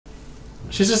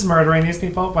She's just murdering these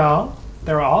people. Well,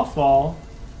 they're awful.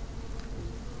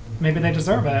 Maybe they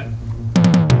deserve it.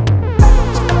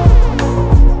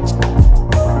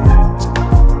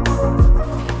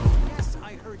 Yes,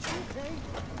 I heard you, okay?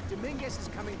 Dominguez is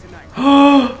coming tonight.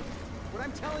 What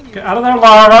I'm telling you. Get out of there,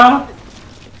 Lara!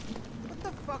 What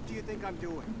the fuck do you think I'm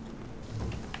doing?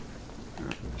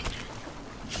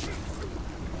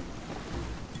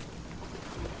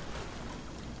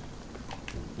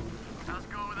 How's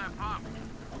it going with that pump?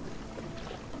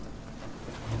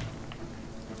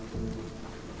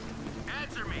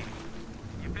 Answer me.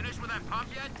 You finished with that pump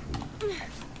yet?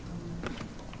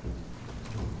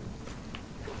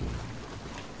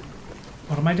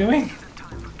 What am I doing?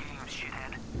 Time for games,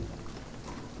 shithead.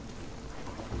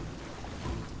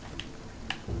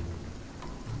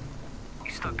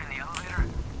 You stuck in the elevator?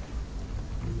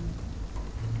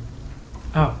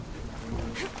 Oh.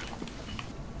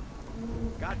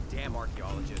 Goddamn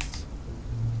archaeologists.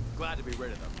 Glad to be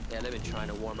rid of them. Yeah, they've been trying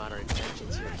to warm out our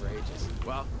intentions here for ages.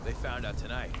 Well, they found out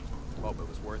tonight. Hope it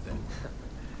was worth it.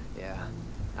 Yeah,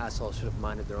 assholes should have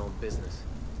minded their own business.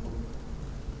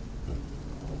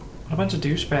 What a bunch of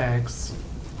douchebags.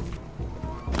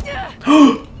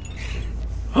 The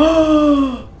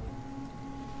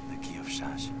key of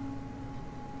Shash.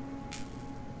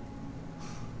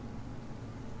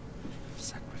 I've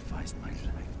sacrificed my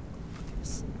life for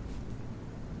this.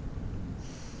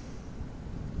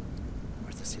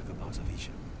 Where's the silver box of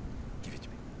Isha? Give it to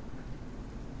me.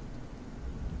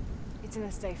 It's in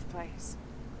a safe place.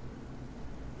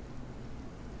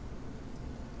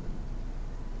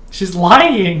 She's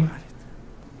lying!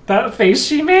 That face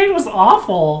she made was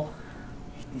awful!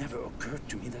 It never occurred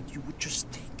to me that you would just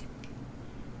take it.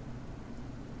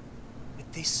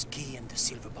 With this key and the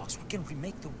silver box, we can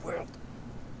remake the world.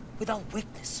 Without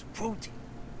weakness, cruelty.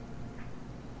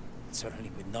 And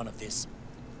certainly with none of this.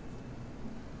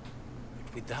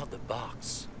 But without the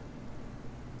box.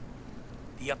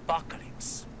 The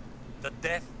apocalypse. The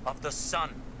death of the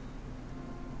sun.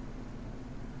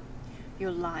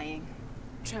 You're lying.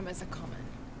 Tremors are common.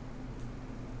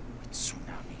 A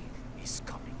tsunami is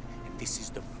coming. And this is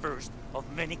the first of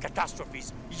many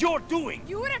catastrophes you're doing!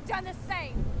 You would have done the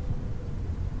same!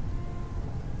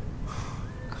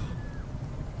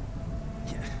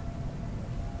 Yeah.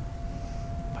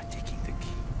 By taking the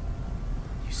key,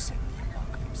 you set the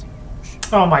apocalypse in motion.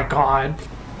 Oh my god.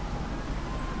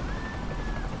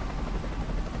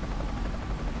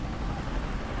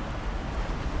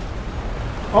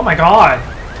 Oh my god.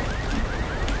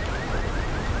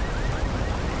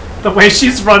 The way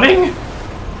she's running?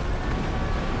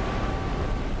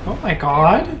 Oh my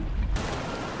god.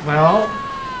 Well.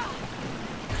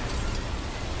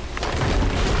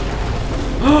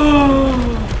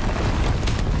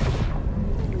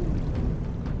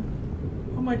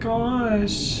 Oh my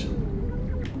gosh. I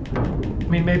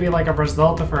mean, maybe like a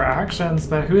result of her actions,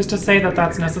 but who's to say that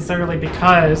that's necessarily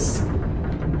because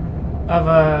of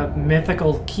a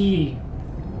mythical key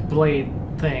blade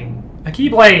thing? A key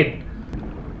blade!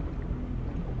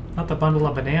 Not the bundle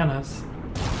of bananas.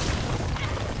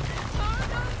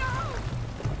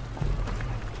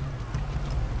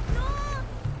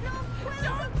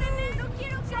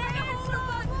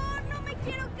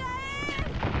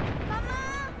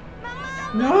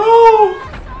 No!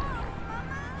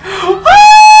 Ah!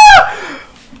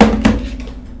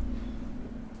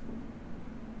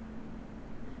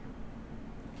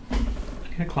 I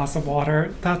need a glass of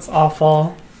water. That's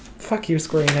awful. Fuck you,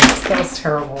 Square Enix. That was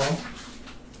terrible.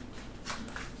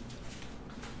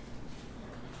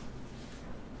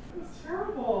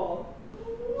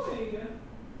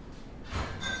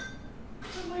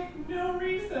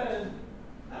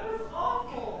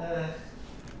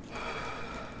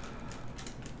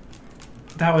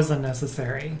 That was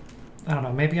unnecessary. I don't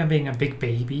know, maybe I'm being a big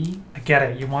baby. I get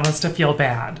it, you want us to feel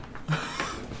bad.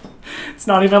 It's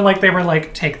not even like they were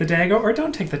like, take the dagger or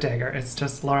don't take the dagger. It's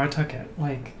just Lara took it.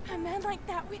 Like, A man like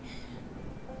that, we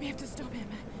have to stop him.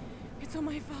 It's all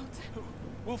my fault.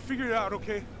 We'll figure it out,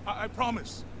 okay? I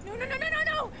promise.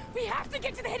 No! We have to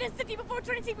get to the hidden city before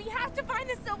Trinity. We have to find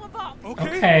the silver box.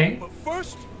 Okay. But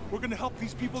first, we're gonna help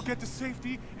these people get to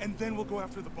safety, and then we'll go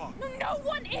after the box. No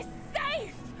one is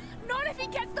safe! Not if he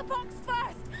gets the box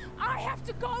first! I have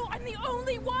to go! I'm the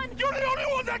only one! You're the only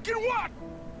one that can what?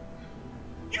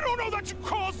 You don't know that you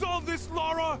caused all this,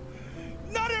 Lara!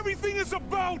 Not everything is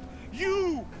about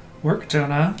you! work,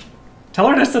 Jonah. Tell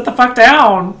her to sit the fuck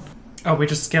down! Oh, we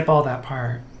just skip all that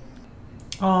part.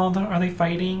 Oh, are they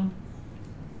fighting?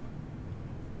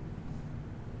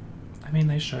 I mean,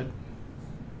 they should.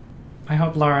 I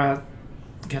hope Lara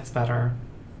gets better.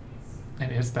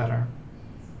 And is better.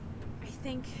 I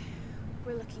think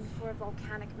We're looking for a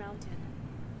volcanic mountain.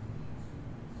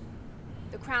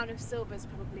 The crown of silver is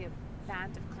probably a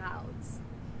band of clouds.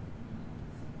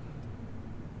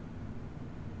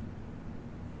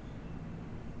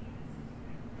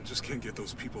 I just can't get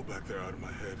those people back there out of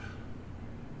my head.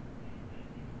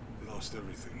 Lost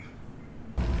everything.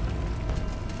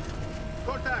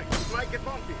 Contact! It might get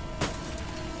bumpy.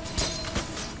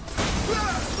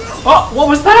 Oh, what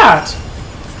was that?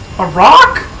 A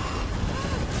rock?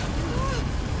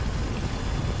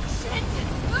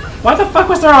 Why the fuck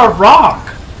was there a rock?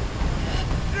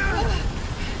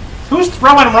 Who's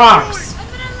throwing rocks?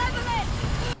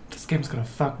 This game's gonna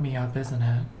fuck me up, isn't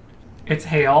it? It's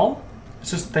hail. It's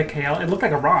just thick hail. It looked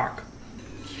like a rock.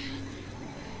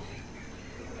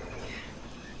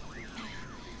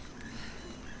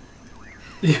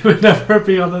 You would never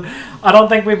be on the... I don't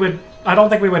think we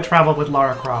would travel with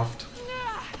Lara Croft.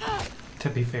 To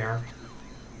be fair.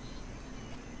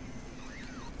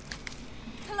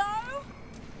 Hello?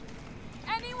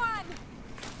 Anyone?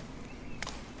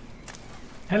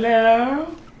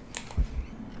 Hello?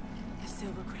 The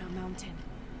Silver Crown Mountain.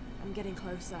 I'm getting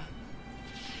closer.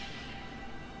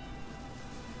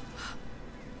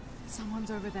 Someone's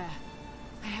over there.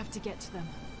 I have to get to them.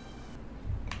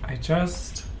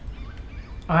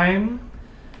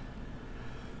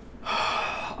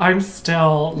 I'm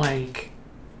still, like,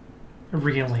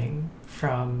 reeling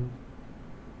from,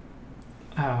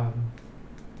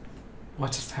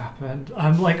 what just happened.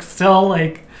 I'm, like, still,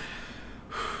 like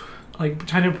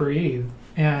trying to breathe.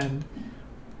 And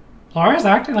Lara's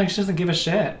acting like she doesn't give a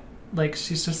shit. Like,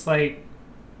 she's just, like,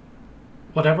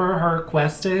 whatever her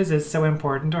quest is so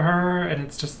important to her, and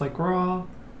it's just like, girl,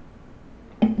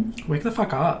 wake the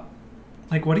fuck up.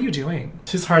 Like, what are you doing?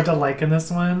 She's hard to like in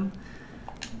this one.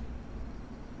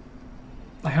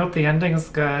 I hope the ending's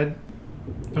good.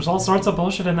 There's all sorts of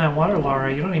bullshit in that water,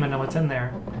 Lara. You don't even know what's in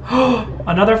there.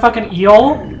 Another fucking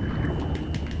eel?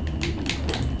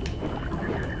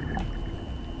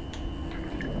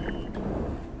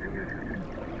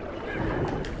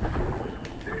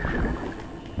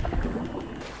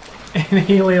 It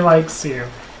Ely likes you.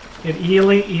 It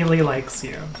Ely likes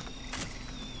you.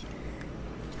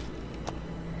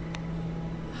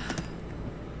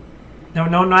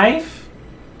 No knife?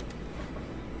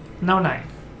 No knife.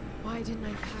 Why didn't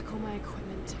I pack all my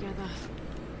equipment together?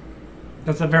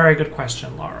 That's a very good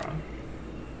question, Lara.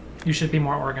 You should be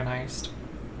more organized.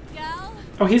 Gal?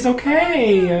 Oh, he's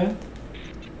okay!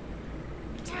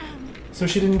 Damn. So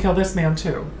she didn't kill this man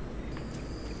too.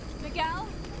 Miguel?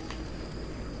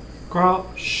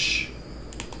 Girl, shh.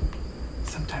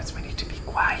 Sometimes we need to be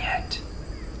quiet.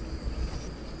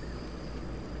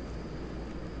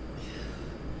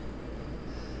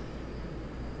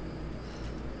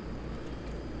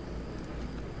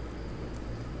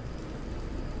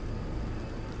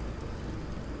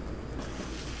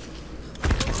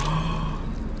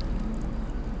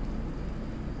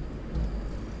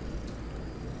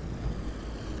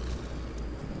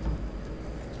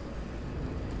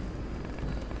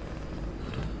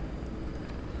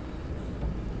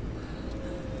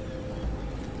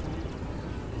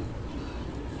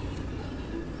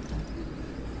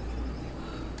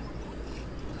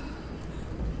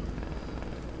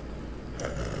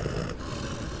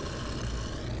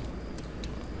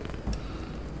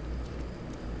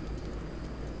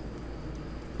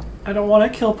 I don't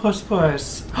want to kill Puss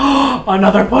Puss.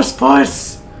 Another Puss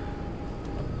Puss!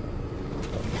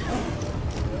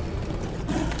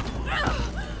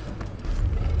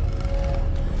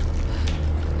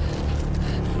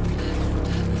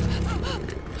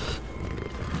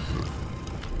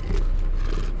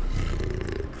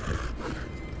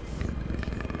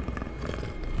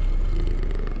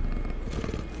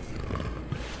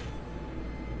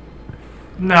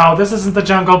 No, this isn't the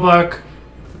Jungle Book.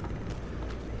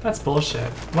 That's bullshit.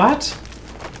 What?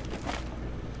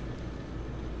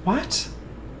 What?